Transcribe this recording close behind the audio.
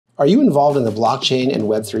Are you involved in the blockchain and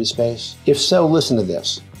Web3 space? If so, listen to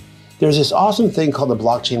this. There's this awesome thing called the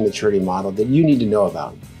blockchain maturity model that you need to know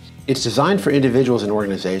about. It's designed for individuals and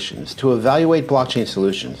organizations to evaluate blockchain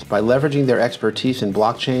solutions by leveraging their expertise in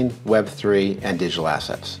blockchain, Web3, and digital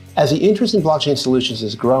assets. As the interest in blockchain solutions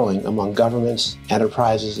is growing among governments,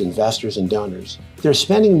 enterprises, investors, and donors, they're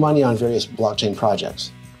spending money on various blockchain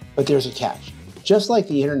projects. But there's a catch. Just like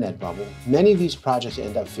the internet bubble, many of these projects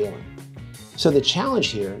end up failing. So the challenge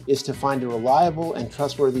here is to find a reliable and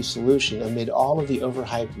trustworthy solution amid all of the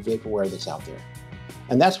overhyped vaporware that's out there.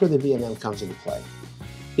 And that's where the BMM comes into play.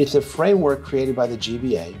 It's a framework created by the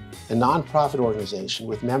GBA, a nonprofit organization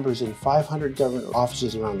with members in 500 government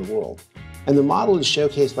offices around the world. And the model is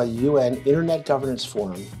showcased by the UN Internet Governance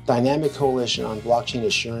Forum, Dynamic Coalition on Blockchain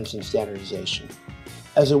Assurance and Standardization,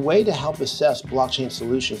 as a way to help assess blockchain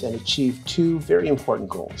solutions and achieve two very important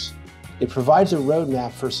goals. It provides a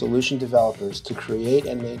roadmap for solution developers to create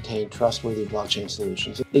and maintain trustworthy blockchain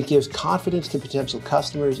solutions. It gives confidence to potential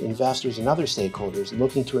customers, investors, and other stakeholders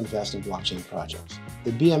looking to invest in blockchain projects.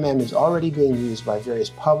 The BMM is already being used by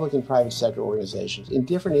various public and private sector organizations in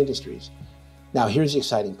different industries. Now, here's the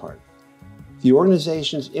exciting part. The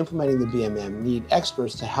organizations implementing the BMM need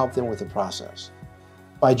experts to help them with the process.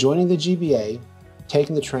 By joining the GBA,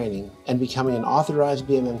 taking the training, and becoming an authorized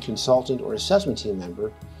BMM consultant or assessment team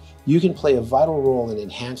member, you can play a vital role in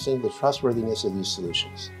enhancing the trustworthiness of these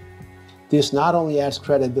solutions. This not only adds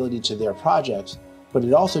credibility to their projects, but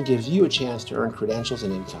it also gives you a chance to earn credentials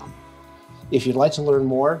and income. If you'd like to learn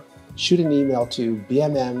more, shoot an email to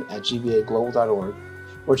bmm@gbaglobal.org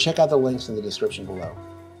or check out the links in the description below.